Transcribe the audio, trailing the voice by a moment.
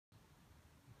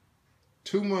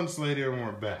2 months later and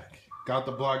we're back. Got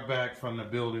the block back from the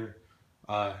builder.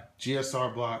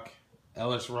 GSR block,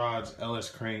 LS rods, LS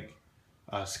crank,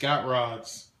 scat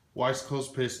rods, West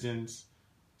Coast pistons.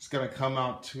 It's gonna come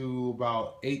out to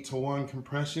about 8-to-1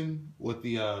 compression with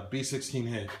the B16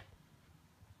 head.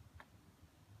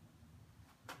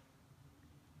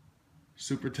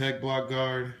 SuperTech block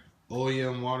guard,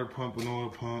 OEM water pump and oil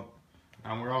pump.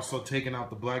 And we're also taking out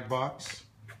the black box.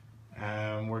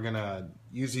 And we're gonna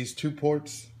use these 2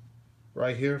 ports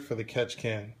right here for the catch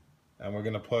can. And we're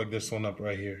gonna plug this one up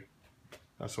right here.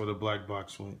 That's where the black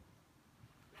box went.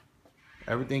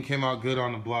 Everything came out good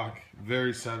on the block.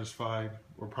 Very satisfied.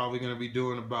 We're probably gonna be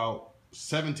doing about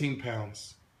 17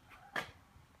 pounds.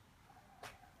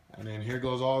 And then here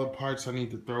goes all the parts I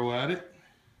need to throw at it.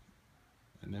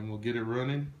 And then we'll get it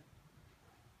running.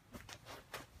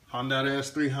 Honda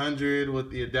S300 with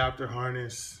the adapter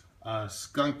harness.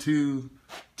 Skunk 2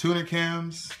 tuner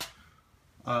cams.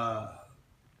 I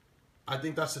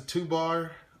think that's a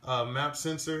 2-bar map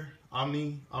sensor.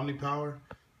 Omni power.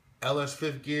 LS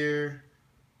 5th gear.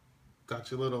 Got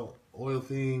your little oil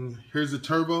thing. Here's the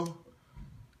turbo.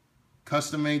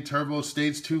 Custom made turbo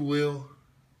stage 2 wheel.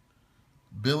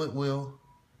 Billet wheel.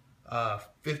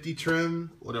 50 trim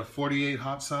with a 48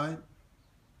 hot side.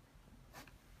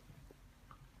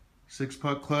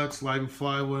 6-puck clutch, light and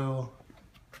flywheel.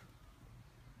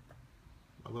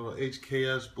 A little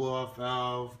HKS blow-off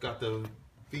valve. Got the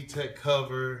VTEC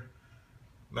cover.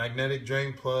 Magnetic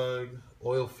drain plug.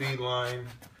 Oil feed line.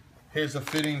 Here's the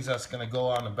fittings that's going to go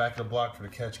on the back of the block for the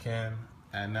catch can.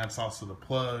 And that's also the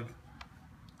plug.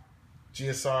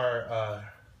 GSR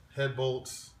head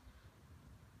bolts.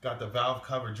 Got the valve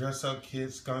cover dress-up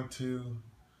kit. Skunk 2.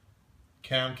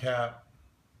 Cam cap.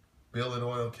 Billet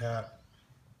oil cap.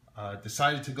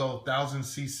 Decided to go 1000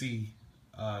 cc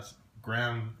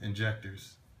gram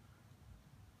injectors.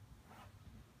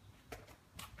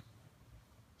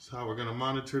 So we're gonna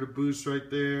monitor the boost right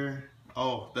there.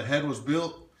 Oh, the head was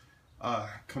built,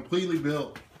 completely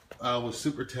built with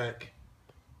SuperTech. I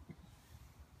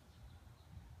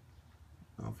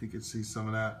don't know if you can see some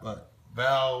of that, but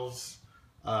valves,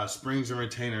 springs and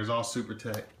retainers, all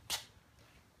SuperTech.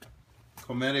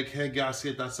 Chromatic head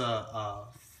gasket, that's a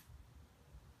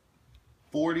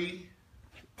 40.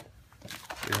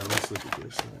 Yeah, let's look at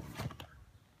this one.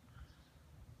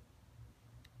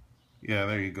 Yeah,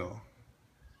 there you go.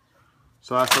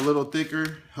 So that's a little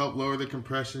thicker, help lower the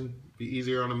compression, be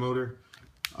easier on the motor.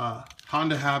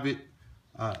 Honda Habit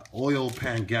oil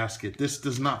pan gasket. This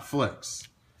does not flex.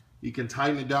 You can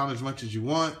tighten it down as much as you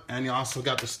want, and you also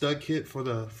got the stud kit for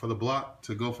the block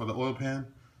to go for the oil pan.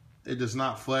 It does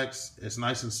not flex. It's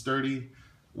nice and sturdy.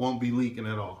 Won't be leaking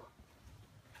at all.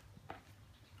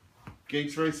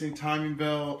 Gates Racing timing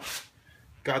belt.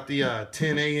 Got the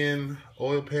 10AN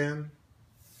oil pan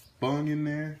bung in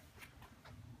there.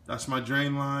 That's my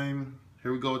drain line.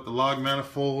 Here we go with the log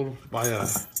manifold by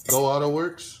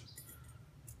Go-autoworks.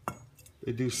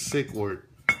 They do sick work.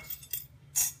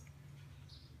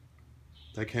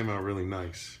 That came out really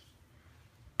nice.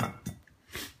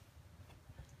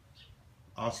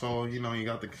 Also, you know, you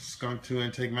got the Skunk 2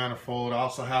 intake manifold. I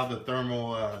also have the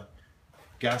thermal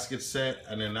gasket set,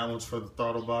 and then that one's for the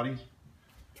throttle body.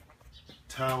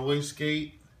 Towel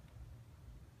wastegate.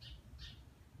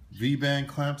 V-band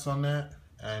clamps on that.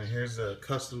 And here's a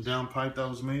custom down pipe that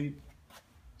was made.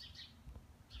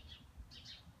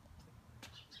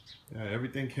 Yeah,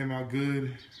 everything came out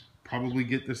good. Probably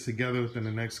get this together within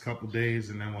the next couple days,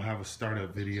 and then we'll have a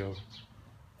startup video.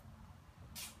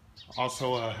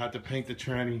 Also, had to paint the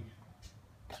tranny.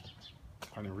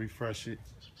 Kind of refresh it.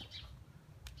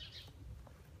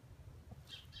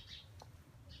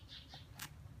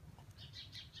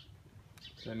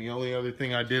 And the only other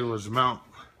thing I did was mount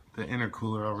the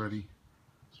intercooler already.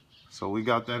 So we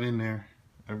got that in there.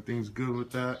 Everything's good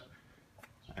with that.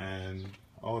 And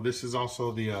oh, this is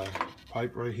also the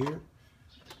pipe right here.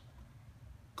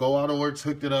 Go-autoworks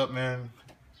hooked it up, man.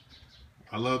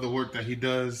 I love the work that he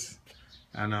does,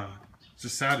 and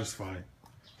just satisfied.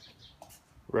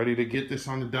 Ready to get this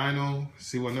on the dyno,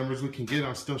 see what numbers we can get.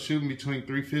 I'm still shooting between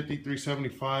 350,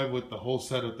 375 with the whole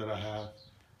setup that I have.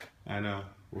 And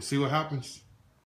we'll see what happens.